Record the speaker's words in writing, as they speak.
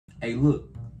Hey, look,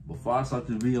 before I start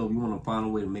this video, if you want to find a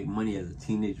way to make money as a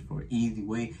teenager for an easy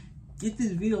way, get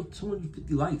this video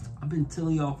 250 likes. I've been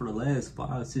telling y'all for the last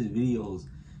 5 or 6 videos,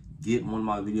 get one of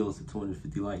my videos to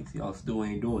 250 likes. Y'all still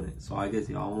ain't doing it. So I guess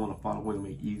y'all want to find a way to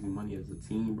make easy money as a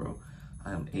teen, bro.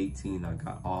 I am 18. I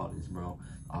got all this, bro.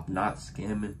 I'm not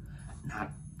scamming, not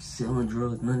selling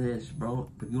drugs, none of that shit,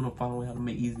 bro. If you want to find a way how to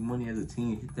make easy money as a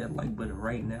teen, hit that like button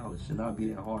right now. It should not be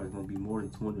that hard. It's going to be more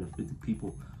than 250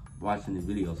 people watching the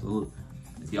video. So look,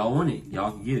 if y'all want it,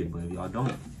 y'all can get it. But if y'all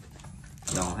don't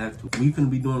y'all have to. We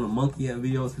finna be doing a monkey app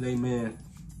video today, man.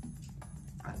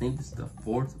 I think it's the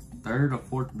third or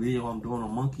fourth video I'm doing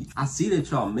on monkey. I see that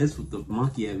y'all mess with the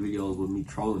monkey app videos with me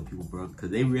trolling people, bro,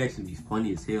 because they reaction be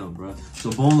funny as hell, bro.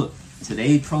 So boom, look,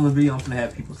 today's trolling video, I'm gonna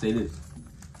have people say this.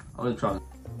 I'm gonna try.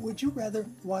 Would you rather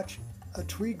watch a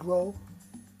tree grow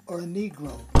or a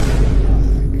Negro?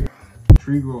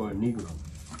 Tree grow or a Negro?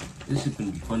 This shit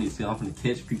finna be funny as hell. I'm finna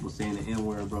catch people saying the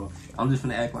N-word, bro. I'm just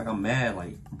finna act like I'm mad.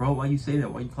 Like, bro, why you say that?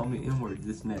 Why you call me N-word?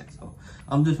 This and that. So,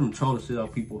 I'm just finna troll the shit out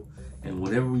of people. And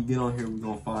whatever we get on here, we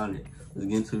gonna find it. Let's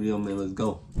get into the video, man. Let's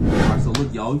go. Alright, so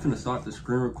look, y'all. We finna start the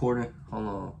screen recording. Hold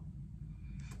on.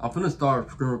 I'm finna start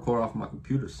screen recording off my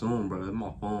computer soon, bro. It's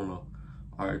my phone, though.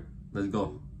 Alright, let's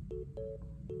go.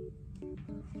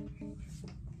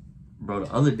 Bro,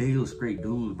 the other day it was straight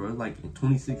dudes, bro. Like in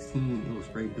 2016, it was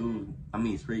straight dudes. I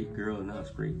mean, straight girls, not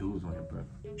straight dudes on it, bro.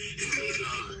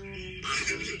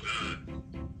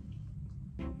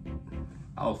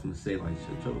 I was finna say like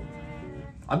shit, yo.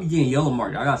 I be getting yellow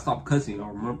marked. I gotta stop cussing,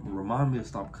 y'all. Remind me to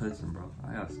stop cussing, bro.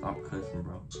 I gotta stop cussing,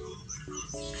 bro.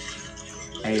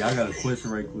 Hey, I got a question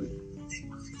right quick.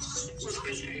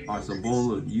 Alright, so boom,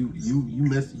 look, you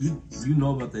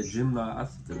know about that Gemini? I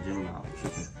said the Gemini, I'm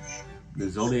tripping. The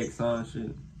zodiac sign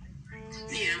shit.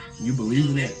 Yeah. You believe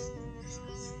in that?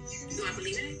 Do I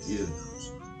believe in it? Yeah.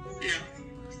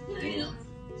 No. Damn.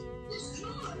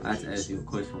 I have to ask you a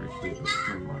question right quick.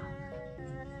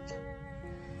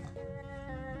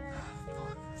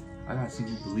 I gotta see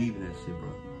you believe in that shit,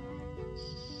 bro.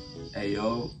 Hey,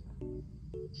 yo.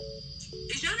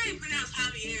 Is your name pronounced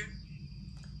Javier?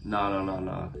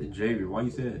 Nah. It's Javier. Why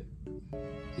you say it?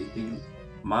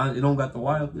 Mine, it don't got the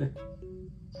Y up there?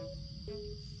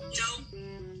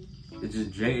 No. It's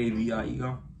just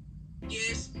Javier?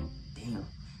 Yes. Damn.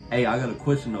 Hey, I got a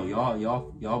question though.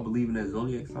 Y'all believe in that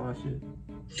zodiac sign shit?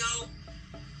 No.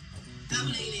 I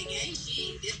believe in gang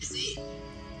shit. That's it.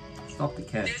 Stop the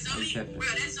cat. That zodiac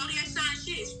sign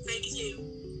shit is fake as hell.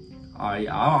 I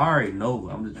already know,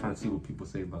 but I'm just trying to see what people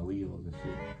say about Leos and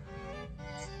shit.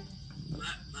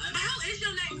 How is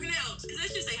your name pronounced? Because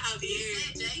let's just say Javier.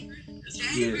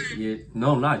 Javier. Yeah.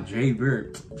 No, not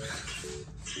Javier.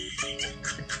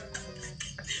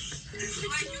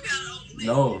 Like, you gotta overlook.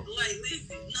 No. Like,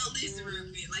 listen real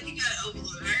quick. Like, you gotta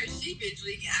overlook her. She been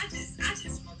drinking. I just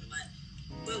smoke a lot.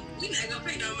 But we not gonna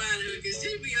pay no mind to her because she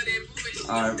be on that bullshit.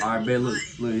 Alright, bet. Look,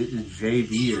 it's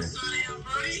Javier.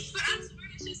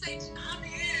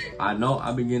 I know.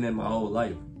 I've been getting that my whole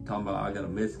life. Talking about I got a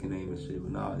Mexican name and shit,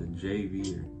 but nah, it's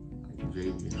Javier. Like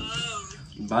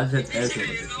Javier. But I just have to ask her.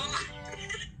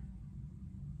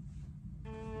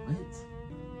 What?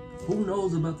 Who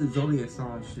knows about the zodiac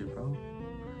sign shit, bro?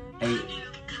 Hey,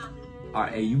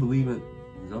 alright, hey, you believe in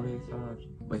zodiac signs?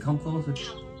 Wait, come closer.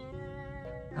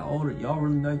 How old are y'all?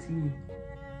 Really 19?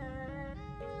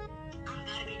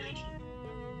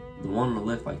 The one on the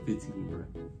left, like 15, bro.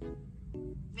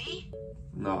 Me?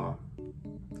 Nah,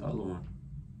 the other one.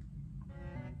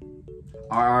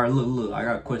 Alright, look, I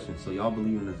got a question. So y'all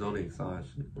believe in the zodiac sign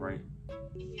shit, right?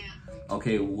 Yeah.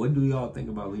 Okay, what do y'all think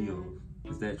about Leos?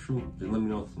 Is that true? Just let me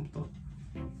know some stuff.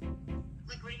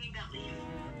 Like, what do you mean about Leo?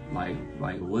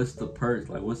 Like, what's the perks?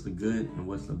 Like, what's the good and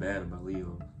what's the bad about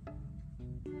Leos?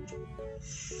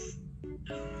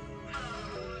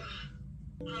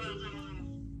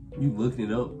 You looking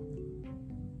it up?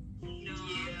 No.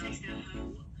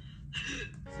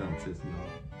 Sounds pissing me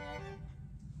off.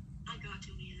 I got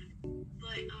to, man.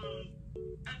 But,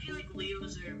 I feel like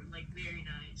Leos are, like, very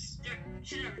nice. They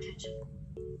should have attention.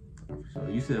 So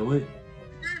you said what?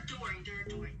 They're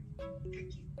adoring. They're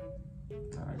cute.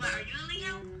 Right. What, are you a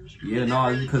Leo? Yeah, no,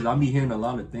 it's because I be hearing a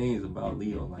lot of things about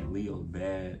Leo. Like, Leo's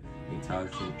bad, they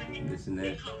toxic, this and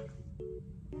that.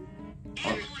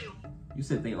 Oh, you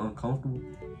said they uncomfortable?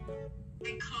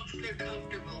 They're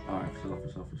comfortable. Alright, for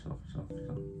sure.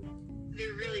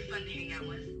 They're really fun to hang out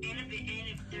with. And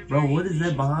if they're Bro, what is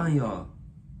that behind y'all?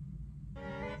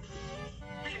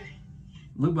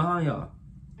 Look behind y'all.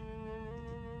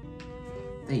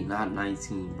 They not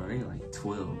 19, bro. They like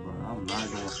 12, bro. I'm not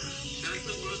going. Shut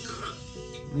the fuck up.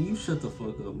 Man, you shut the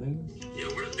fuck up, nigga. Yeah,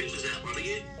 where the bitches at, bro?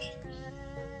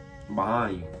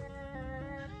 Behind you.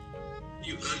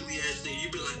 You ugly ass nigga.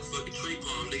 You be like a fucking tree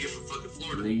palm nigga from fucking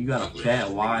Florida. Nigga, you got a fat,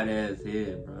 wide ass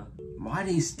head, bro. Why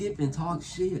they skip and talk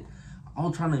shit?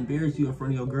 I'm trying to embarrass you in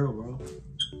front of your girl, bro. That's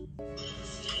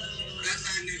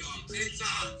that nigga on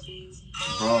TikTok.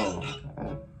 Bro,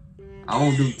 I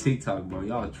don't do TikTok, bro.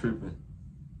 Y'all tripping.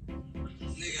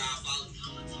 Nigga, I follow you.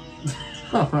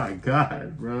 Oh my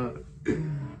god, bro.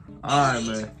 Alright,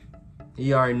 man.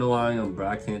 He already know I am, bro.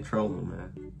 I can't troll him,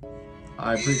 man.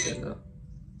 I appreciate that.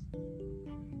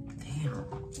 Damn.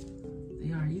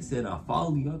 He said I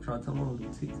follow you. I'll try to tell him on the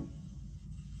TikTok.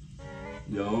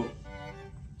 Yo. Oh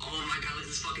my god, look at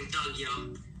this fucking thug, yo.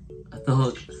 A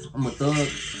thug. I'm a thug. Alright.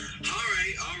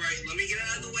 Let me get it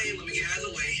out of the way.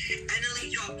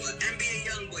 NLE Chocolate, NBA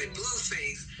Youngboy,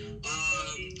 Blueface,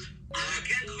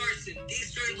 Ken Carson,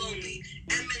 D-String Lonely,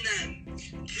 Eminem,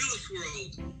 Juice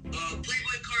WRLD,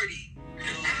 Playboy Cardi,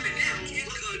 Eminem, Kid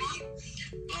Cudi.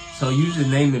 So you just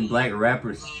naming black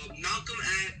rappers. Malcolm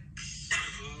X,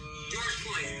 George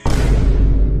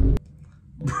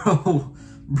Floyd.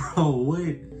 Bro,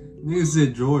 wait. Nigga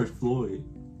said George Floyd.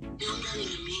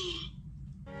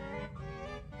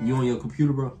 You on your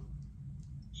computer, bro?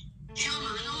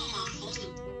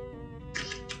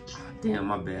 Damn,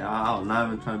 my bad. I was not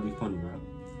even trying to be funny, bro.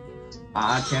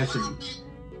 I cashed it.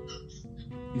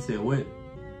 You said what?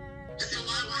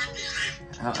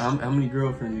 How many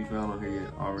girlfriends you found on here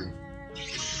yet already? I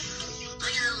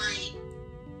got like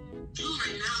 2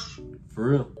 right now. For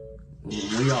real?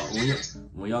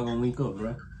 When y'all gonna link up,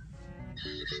 bro?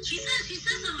 She said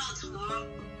something about tomorrow.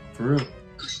 For real?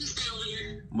 Cause she stay over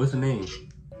here. What's her name?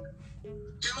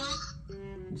 Emma.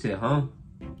 You said, huh?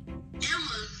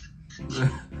 Emma.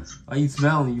 Why you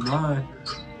smiling? You lying?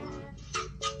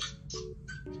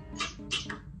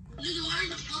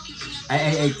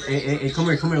 Hey, come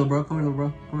here, little bro.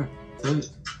 Come here. Tell you.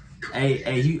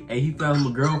 Hey, he found him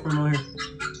a girlfriend on here.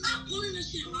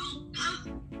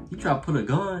 He tried to put a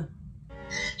gun.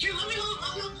 Here, let me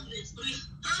hold this, please.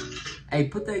 Hey,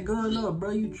 put that gun up,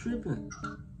 bro. You tripping.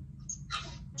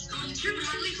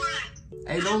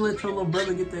 Hey, don't let your little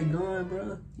brother get that gun,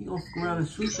 bro. He gonna fuck around and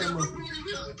shoot that motherfucker.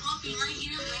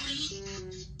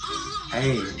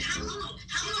 Hey.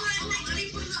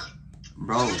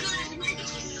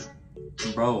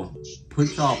 Bro,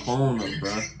 put y'all phone up,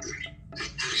 bro.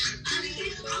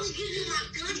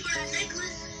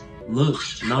 Look,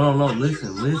 no,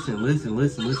 listen.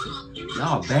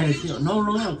 Y'all bad as hell. No.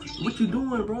 What you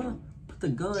doing, bro? Put the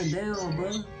gun down,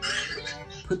 bro.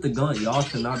 Put the gun. Y'all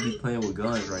should not be playing with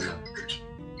guns right now.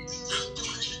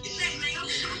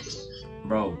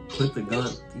 Bro, put the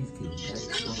gun. These kids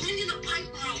back, bro.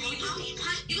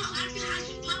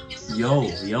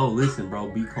 Yo, listen, bro.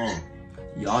 Be calm.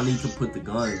 Y'all need to put the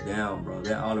guns down, bro.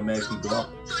 That automatically go off.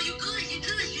 So you good. You're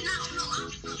not no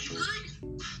op. You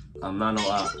good? I'm not no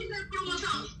op.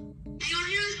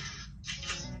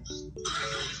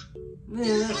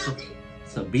 Man,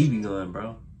 it's a BB gun,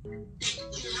 bro. No,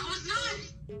 it's not.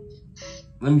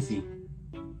 Let me see. You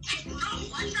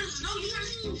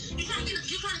trying to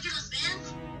get us banned?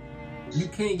 You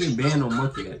can't get banned on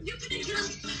much of that. You finna get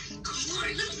us.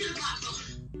 Sorry, let me see the block, bro.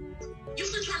 You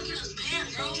still trying to get us banned,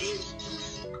 bro?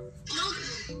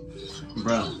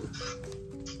 Bro,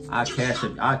 I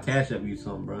cash up you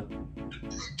something, bro.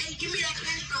 Hey, give me that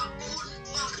credit card, bro.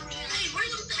 Hey, where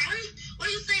you stay? Where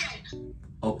you stay at?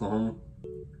 Oklahoma.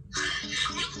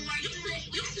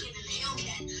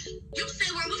 You say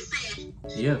where we stay at?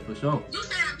 Yeah, for sure. You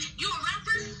say you a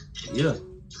rapper? Yeah.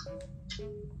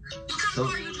 What kind of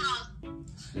car you drive?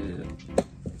 Shit.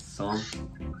 Some.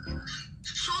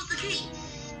 Show us the key.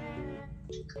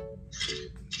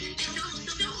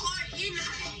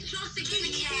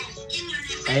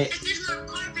 Hey. If it's not a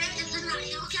Corvette, if it's not a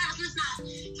Hellcat, if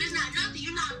it's not nothing,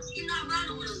 you're not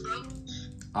riding with us, bro.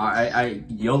 Alright,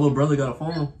 your little brother got a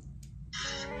phone.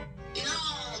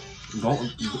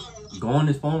 Go on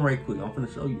his phone right quick. I'm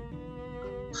finna show you.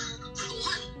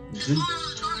 Just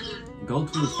go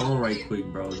to his phone right quick,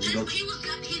 bro. Just go.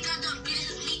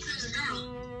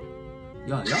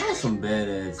 Y'all some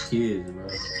badass kids, bro.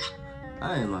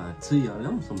 I ain't lying to y'all.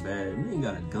 Them some bad. You ain't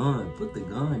got a gun. Put the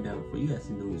gun down before you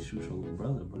accidentally shoot your little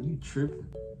brother, bro. You tripping.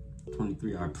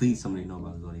 23. Alright, please somebody know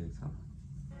about Zodiac time.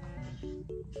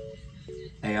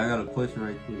 Hey, I got a question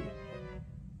right quick.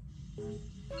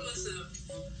 What's up?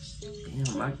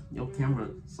 Damn, your camera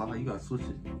saw you gotta switch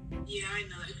it. Yeah, I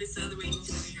know. If it's the other way, you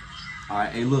tell me.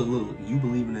 Alright, hey, look. You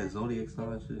believe in that Zodiac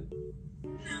sign shit?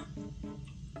 No.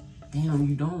 Damn,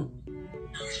 you don't.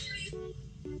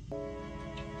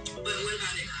 But what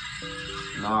about it?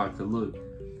 Nah, cause look,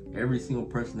 Every single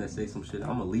person that say some shit,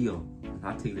 I'm a Leo. And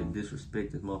I take the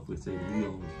disrespect this motherfucker say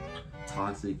Leo's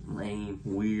toxic, lame,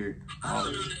 weird. I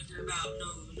don't know nothing about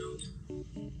no.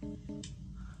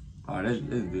 Alright,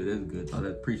 that's good. That's good. I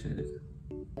appreciate it.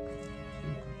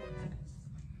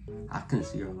 I couldn't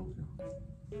see her over there.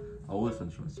 I was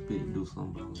gonna try to spit and do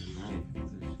something, but I ain't gonna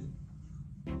do that shit.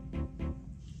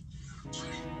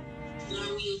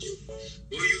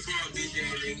 Where you from, bitch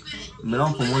ass nigga? Man,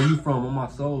 I'm from where you from on my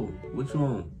soul. What you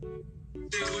on? You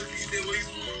said where you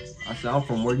from? I said I'm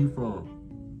from where you from.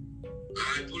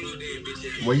 Alright, pull up there,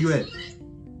 bitch ass. Where you at?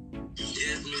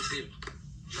 Yes, Mississippi.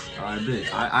 Alright,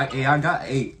 bet. I got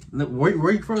 8.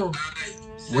 Where you from?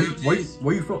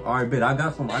 Where you from? Alright, bet. I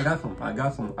got some on you. I got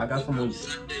some on you.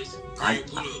 Alright,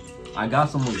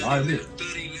 bet.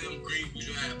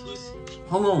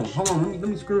 Hold on. Let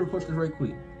me screen record this right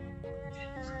quick.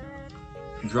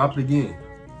 Drop it again.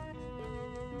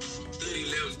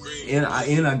 And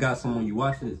I got some on you.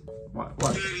 Watch this.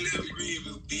 Watch.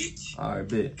 Alright,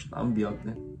 bet. I'm gonna be up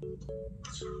there.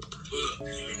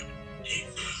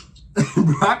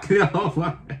 Bro, I couldn't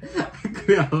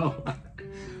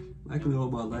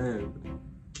hold my laugh.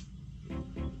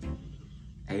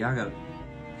 Hey, I got.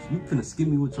 You finna skip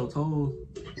me with your toes?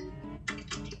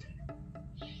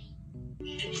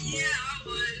 Yeah, I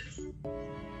would.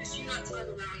 But you not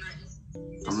talking about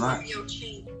nothing. I'm not.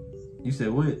 You said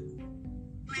what? You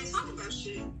ain't talking about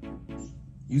shit.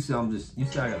 You said I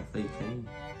got a fake chain.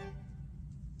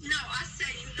 No, I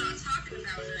said you not talking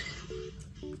about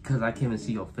nothing. Because I can't even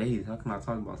see your face. How can I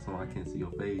talk about something I can't see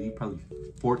your face? You probably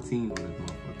 14 on this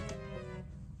motherfucker.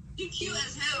 You cute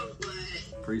as hell, but...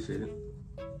 Appreciate it.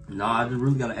 Nah, I just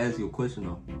really gotta ask you a question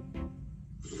though.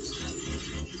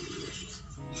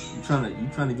 You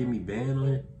trying to get me banned on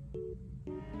here?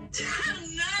 No,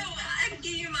 I can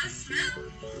give you my snap.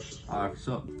 Alright, for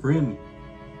sure. Friend me.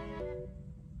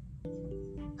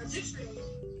 I did for you.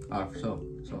 Alright, for sure.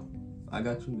 I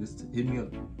got you. Just hit me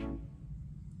up.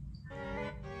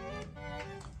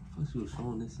 Fuck you was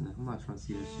showing this and I'm not trying to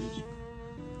see that shit.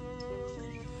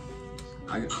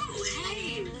 Oh,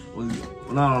 hey. Well,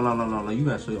 no. You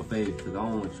gotta show your face because I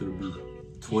don't want you to be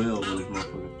 12 on this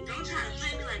motherfucker. Don't try to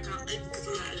play me like I'm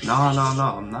 8. No,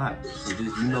 I'm not. It's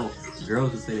just,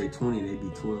 girls would say they're 20 and they be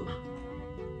 12.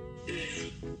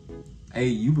 Hey,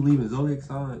 you believe in zodiac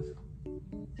signs?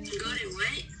 Golden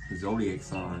what? Zodiac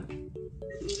signs.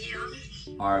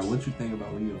 Yeah. Alright, what you think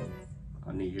about Leo?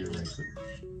 I need to hear it right quick.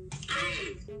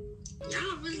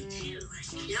 Y'all really chill.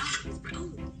 Like,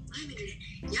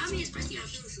 y'all be expressing your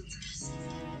feelings sometimes.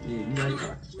 Yeah, you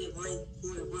right.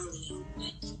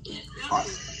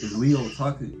 Is Leo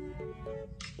toxic? Not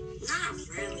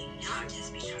really. Y'all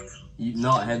just be trying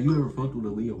to... Have you ever fucked with a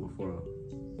Leo before?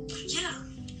 Yeah.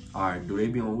 Alright, do they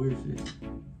be on weird shit?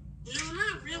 No,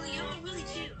 not really. Y'all really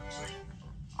chill.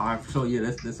 Alright, so yeah,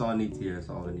 that's all I need to hear. That's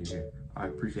all I need to hear. I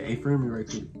appreciate it. Hey, friend me right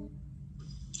quick.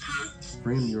 Huh?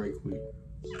 Friend me right quick.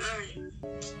 Alright.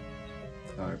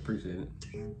 Alright, appreciate it.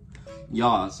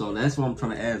 Y'all, so that's what I'm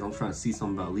trying to ask. I'm trying to see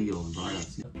something about Leo, bro. I gotta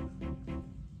see.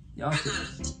 Y'all. My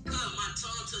tongue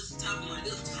touched the top of my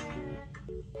lip.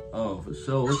 Oh, for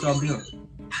sure. What y'all doing? I think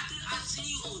I seen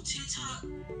you on TikTok.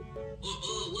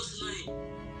 Or what's the name?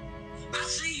 I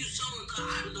seen you somewhere because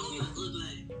I know you're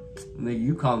ugly. Nigga,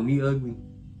 you calling me ugly?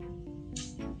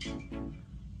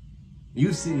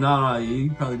 You see, nah,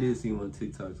 you probably did see him on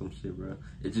TikTok, some shit, bro.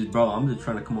 It's just, bro, I'm just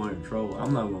trying to come on here and troll.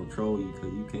 I'm not gonna troll you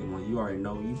because you came on. You already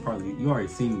know. You already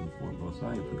seen me before, bro. So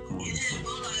I ain't gonna come on here and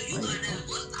troll. I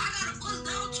got a bust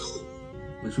down too.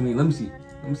 What you mean? Let me see.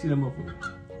 Let me see that motherfucker.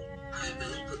 Alright, but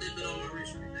let's put that bit on my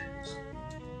wrist right there.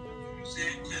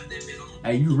 Tap that bit on.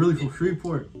 Hey, you really from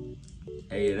Shreveport?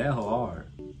 Hey, that hoe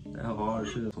hard. That hoe hard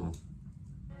as hell.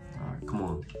 Alright, come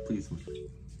on. Please.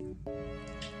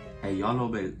 Hey, y'all know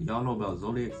about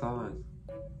zodiac signs?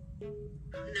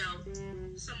 No.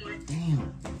 Somewhere.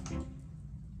 Damn.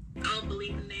 I don't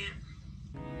believe in that.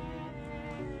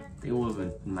 They were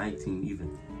even 19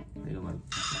 even. They were like,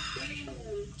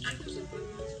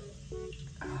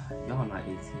 y'all not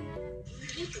 18.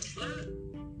 What the fuck?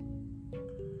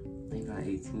 They not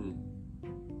 18.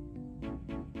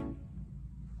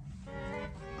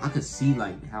 I could see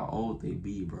like how old they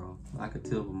be, bro. I could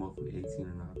tell if a motherfucker 18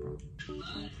 or not, bro.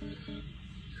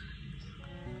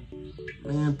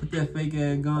 Man, put that fake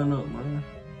ass gun up, man.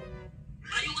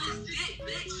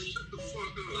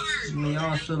 Man,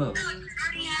 y'all shut up.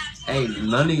 Hey,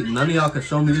 none of y'all can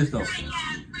show me this though.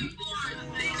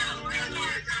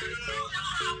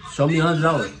 Show me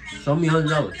 $100. Show me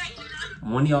 $100.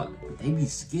 One of y'all, they be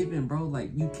skipping, bro. Like,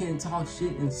 you can't talk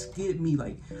shit and skip me.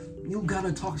 Like, you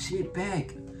gotta talk shit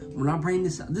back. When I bring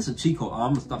this out, this is a cheat code.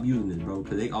 I'm gonna stop using this, bro,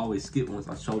 because they always skip once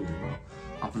I show this, bro.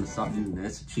 I'm gonna stop using that.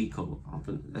 That's a cheat code.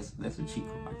 That's a cheat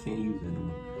code. I can't use that no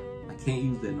more. I can't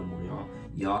use that no more, y'all.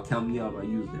 Y'all count me out if I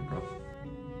use that, bro.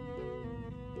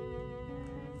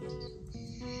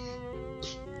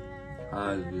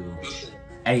 Alright,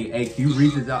 hey, can you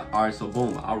read this out? Alright, so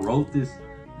boom, I wrote this.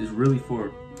 This really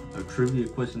for a trivia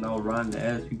question I was trying to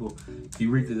ask people. Can you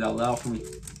read this out loud for me?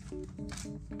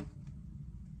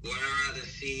 Would I rather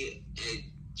see a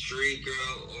tree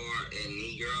grow or a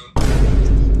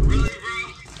Negro? Really,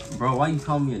 bro? Bro, why you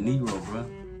call me a Negro, bro?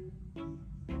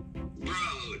 Bro,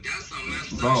 that's some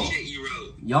messed Bro, up shit you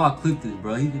wrote. Y'all clip this,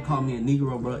 bro. He just called me a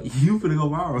Negro, bro. You finna go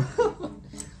viral.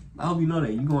 I hope you know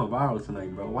that. You going viral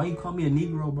tonight, bro. Why you call me a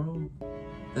Negro, bro?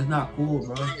 That's not cool,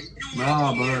 bro.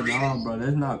 Nah, bro.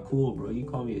 That's not cool, bro. You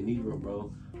call me a Negro,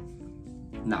 bro.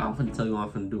 Nah, I'm finna tell you what I'm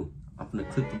finna do. I'm finna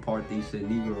clip the part that you said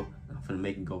Negro. I'm finna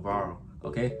make it go viral,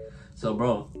 okay? So,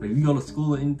 bro, if you go to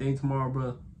school or anything tomorrow,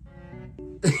 bro.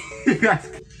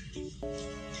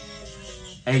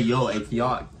 Hey, yo, hey, can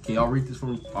y'all read this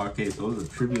from? Okay, so it's a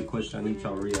trivia question. I need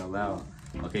y'all to read out loud.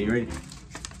 Okay, you ready?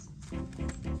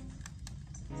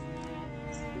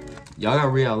 Y'all gotta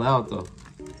read out loud though.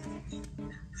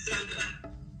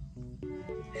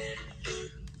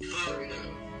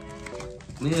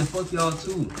 Man, fuck y'all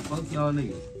too. Fuck y'all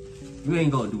niggas. You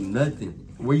ain't gonna do nothing.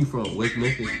 Where you from? West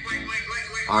Memphis?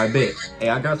 Alright, bet. Hey,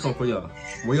 I got something for y'all.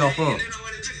 Where y'all from?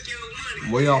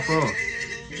 Where y'all from?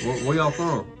 Where y'all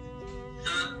from?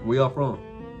 Where y'all from?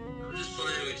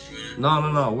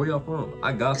 No. Where y'all from?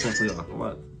 I got something for y'all.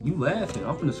 What? You laughing?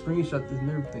 I'm finna screenshot this and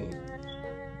everything.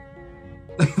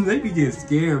 They be getting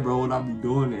scared, bro, when I be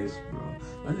doing this, bro.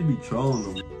 I just be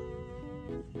trolling them.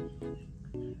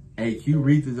 Hey, can you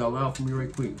read this out loud for me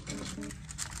right quick?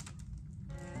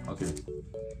 Okay.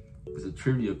 It's a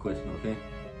trivia question, okay?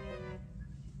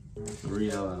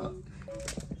 Read out loud.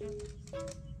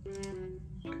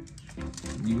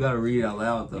 You gotta read out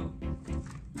loud, though.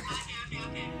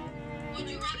 Okay. Would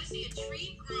you rather see a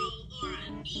tree grow or a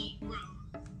knee grow?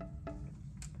 I'd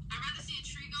rather see a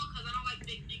tree grow because I don't like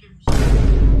big niggers.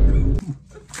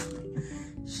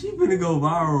 She finna go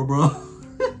viral, bro.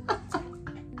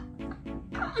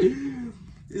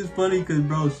 It's funny because,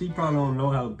 bro, she probably don't know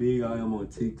how big I am on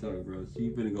TikTok, bro.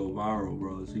 She finna go viral,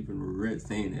 bro. She finna regret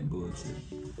saying that bullshit.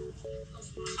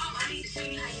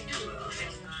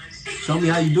 Show me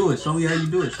how you do it. Show me how you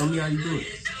do it. Show me how you do it.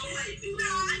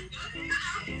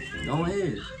 Go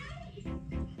ahead.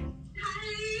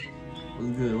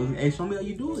 What's good? Hey, show me how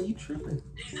you do it. You tripping.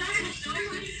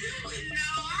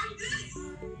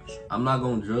 I'm not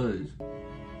gonna judge.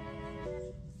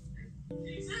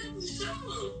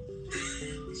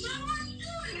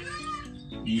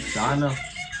 You shy now?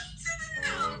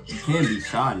 You can't be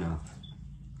shy now.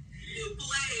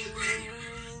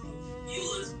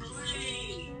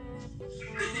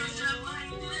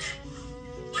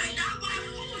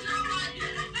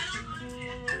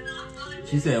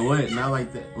 She said, what? Not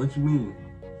like that. What you mean?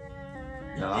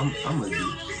 Yeah, I'm a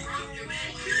dude.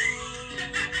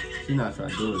 She not trying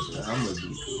to do it, but I'm a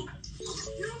dude.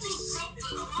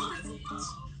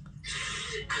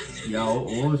 Yo,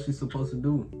 what was she supposed to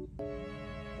do?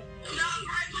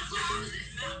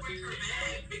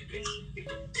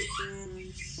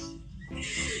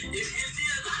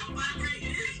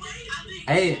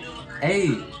 Hey.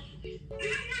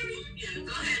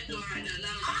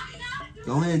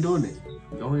 Go ahead and do it.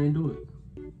 Go ahead and do it.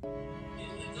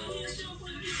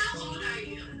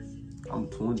 I'm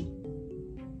 20.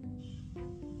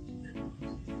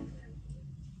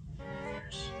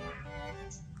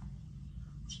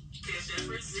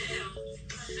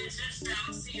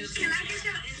 Can I get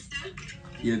your Insta?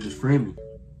 Yeah, just friend me.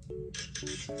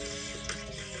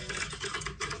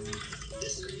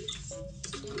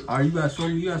 Alright, you gotta show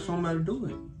me how to do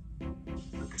it.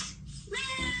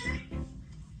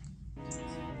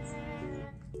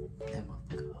 That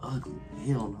motherfucker ugly.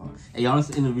 Hell no. Hey, y'all, that's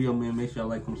the end of the video, man. Make sure y'all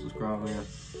like, comment, subscribe, man.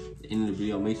 The end of the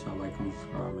video, make sure y'all like, comment,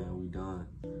 subscribe, man. We done.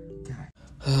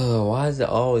 God. Why is it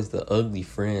always the ugly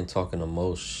friend talking the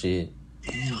most shit?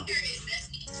 Damn.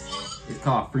 It's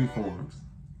called freeforms.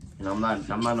 And I'm not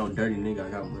no dirty nigga. I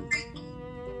got money.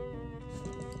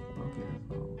 Okay.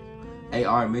 Hey,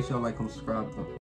 alright, make sure y'all like, comment, subscribe, though.